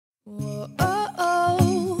Whoa, oh,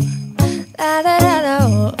 oh. La, da, da, da,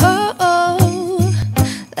 oh, oh, oh.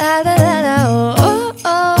 La, da, da, da, oh, oh,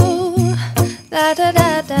 oh. La, da,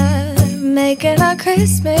 da, da. Making our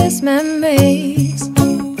Christmas memories.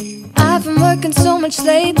 I've been working so much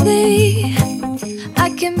lately,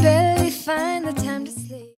 I can barely find the time to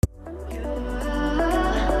sleep.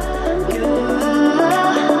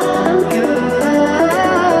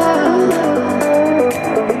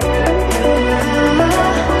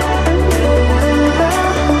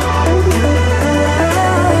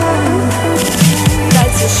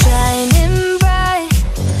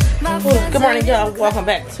 Good morning, y'all. Welcome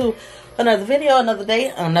back to another video, another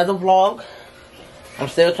day, another vlog. I'm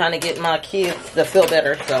still trying to get my kids to feel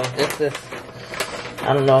better, so this is,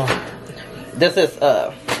 I don't know, this is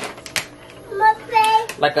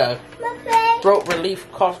like a throat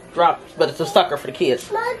relief cough drops, but it's a sucker for the kids.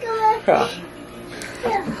 So,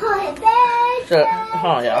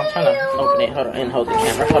 hold on, y'all. I'm trying to open it. Hold on, and hold the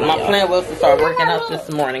camera. Hold on. My plan was to start working out this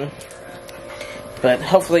morning, but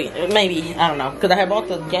hopefully, maybe, I don't know, because I had bought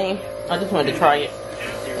the game. I just wanted to try it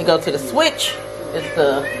and go to the Switch. It's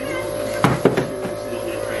the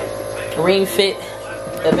Ring Fit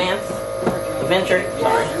Adventure.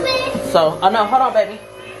 Sorry. So, oh no, hold on, baby.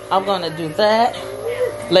 I'm gonna do that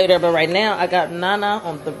later, but right now I got Nana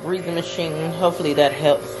on the breathing machine. Hopefully that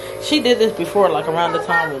helps. She did this before, like around the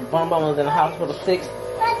time when Bun Bun was in the hospital sick.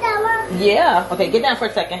 Yeah. Okay, get down for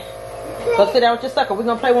a second. Go sit down with your sucker. We're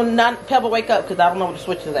gonna play when Pebble wake up because I don't know what the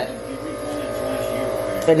Switch is at.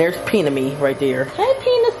 And there's Peanut Me right there. Hey,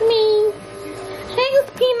 Peanut Me. Hey,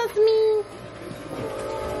 Peanut Me.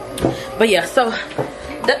 But yeah, so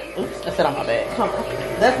oops, I said on my bag.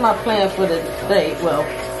 That's my plan for the day. Well,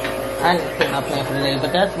 I didn't say my plan for the day,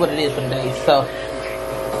 but that's what it is for the day. So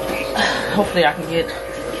hopefully I can get.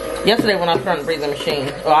 Yesterday when I put on the breathing machine,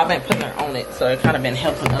 well, I've been putting her on it, so it kind of been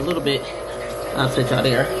helping a little bit. I'll sit y'all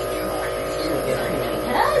there.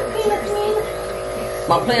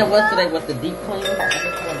 My plan was today was to deep clean.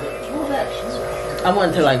 I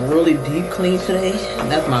wanted to like really deep clean today.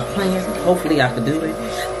 That's my plan. Hopefully I can do it.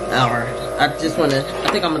 Or I just want to, I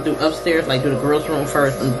think I'm going to do upstairs, like do the girls' room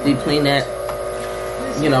first and deep clean that.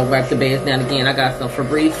 You know, wipe the beds down again. I got some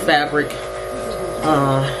Febreze fabric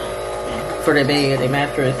for their bed, their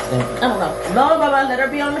mattress. And, I don't know. No, bye-bye. Let her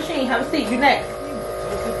be on the machine. Have a seat. You next.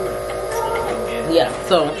 Yeah,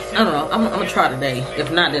 so I don't know. I'm going to try today.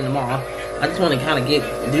 If not, then tomorrow. I just want to kind of get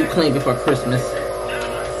deep clean before Christmas.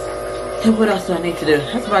 And what else do I need to do?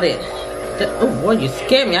 That's about it. Oh boy, you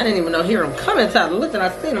scared me. I didn't even know hear him coming. So I looked and I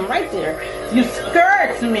seen him right there. You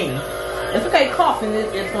scared me. It's okay, coughing.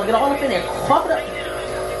 It's gonna get all up in there. Cough it up.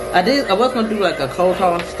 I was gonna do like a cold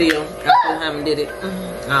haul still. I still haven't did it.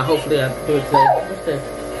 Hopefully I can do it today. What's this?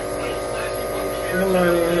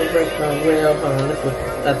 Well, hold on. This was,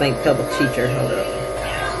 I think, Pebbles' teacher. Hold up.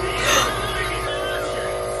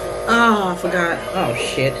 Oh, I forgot. Oh,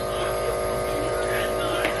 shit.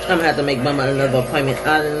 I'm gonna have to make Bun Bun another appointment.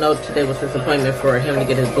 I didn't know today was his appointment for him to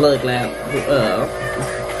get his blood lab.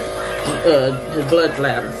 His blood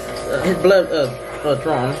labs. His blood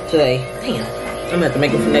drawn today. Damn. I'm gonna have to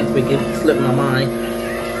make it for next week. It slipped my mind.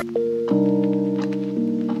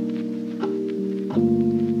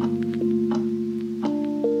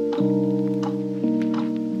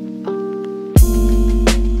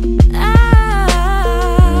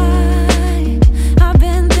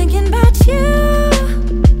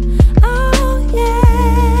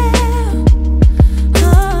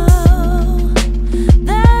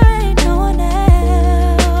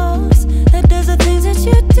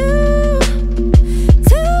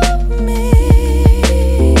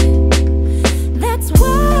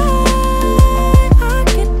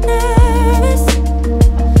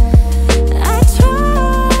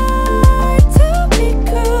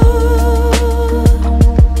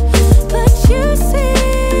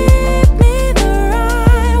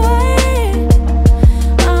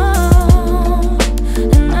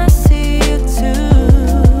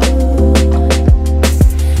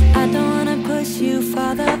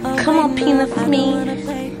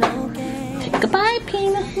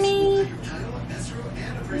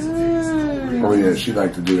 Oh yeah, she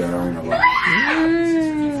like to do that. I don't know why.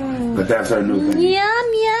 But that's her new thing.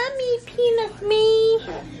 Yum, yummy, Peanut Me.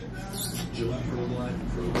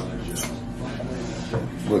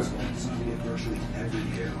 Listen.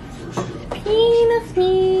 Peanut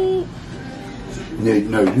Me. Yeah,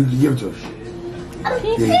 no, you can give it to her.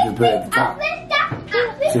 Yeah, you can put it at the top.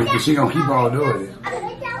 See, cause she gonna keep on doing it.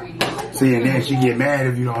 See, and then she get mad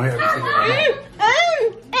if you don't have it.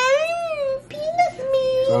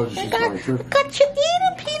 I got you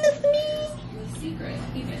eating Peanut Me. Secret,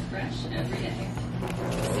 keep it fresh every day.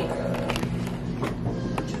 Secret.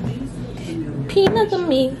 Peanuts and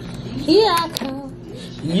me. Here I come.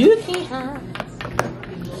 You can't hide.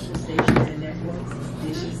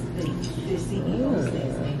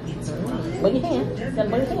 What you hand? Got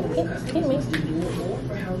what you hand? Hit me.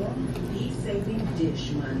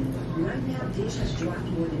 Dish money. Right now, Dish has dropped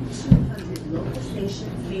more than 200 local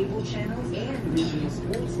stations, cable channels, and regional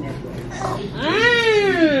sports networks.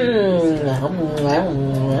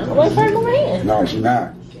 What's her hand? No, she's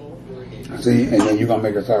not. See, and then you're gonna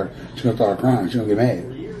make her start. She's gonna start crying. She's gonna get mad.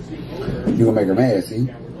 You're gonna make her mad. See?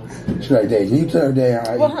 She's like, Dad, can you tell her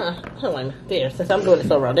Dad? Well, hold on. There, since I'm doing it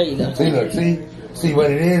so wrong, there you go. See, look, see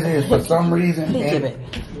what it is for some reason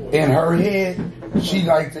in her head, she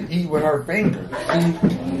likes to eat with her finger.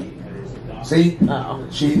 See?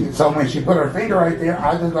 So when she put her finger right there,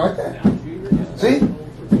 I just like that. See?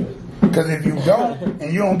 Because if you don't,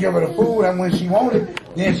 and you don't give her the food, and when she wants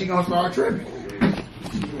it, then she gonna start tripping.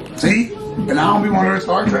 See? And I don't be wanting her to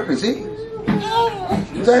start tripping, see?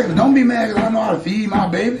 Exactly. Don't be mad because I know how to feed my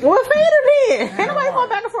baby. Well, feed her then. Ain't nobody going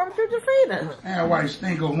back and forth with you to feed her. And white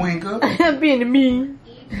stinker winker. Being mean.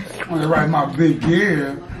 I'm gonna write my big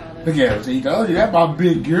girl. Look at her, see? Told you that's my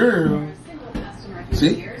big girl.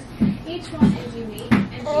 See?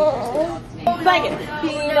 Sing it.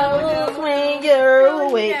 He knows when you're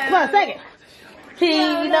awake. Come on, sing it.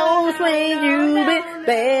 He knows when you've been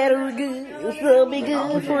bad or good. So be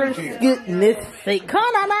good for his goodness sake. Come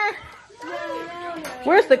on, man.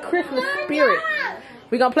 Where's the Christmas spirit?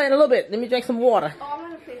 We're gonna play in a little bit. Let me drink some water. Oh, I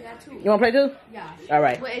want to play that too. You wanna play too? Yeah.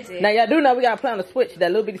 Alright. What is it? Now y'all do know we gotta play on the switch,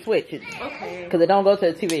 that little bitty switch. Okay. Cause it don't go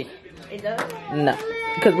to the TV. It does? No.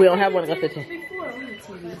 Because we don't have one that goes to the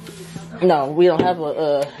TV. No, we don't have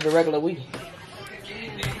the regular Wii.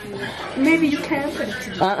 Maybe you can put it to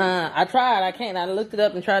me. I tried, I can't. I looked it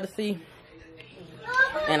up and tried to see.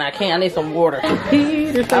 And I can't, I need some water.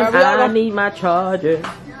 Peterson, I need my charger.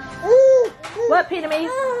 What, Peter me?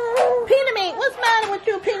 Peter me, what's the matter with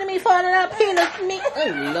you, Peter me, falling out, Peter me?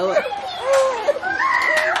 Oh, Lord.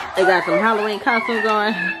 They got some Halloween costumes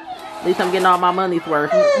on. At least I'm getting all my money's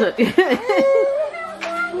worth. Yeah,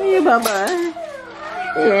 bye-bye.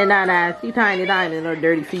 Yeah, nah, she tiny in her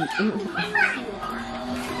dirty feet.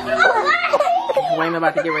 Waymon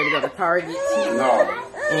about to get ready to go to Target. No.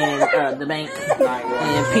 And the bank.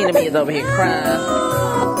 And Peter me is over here crying.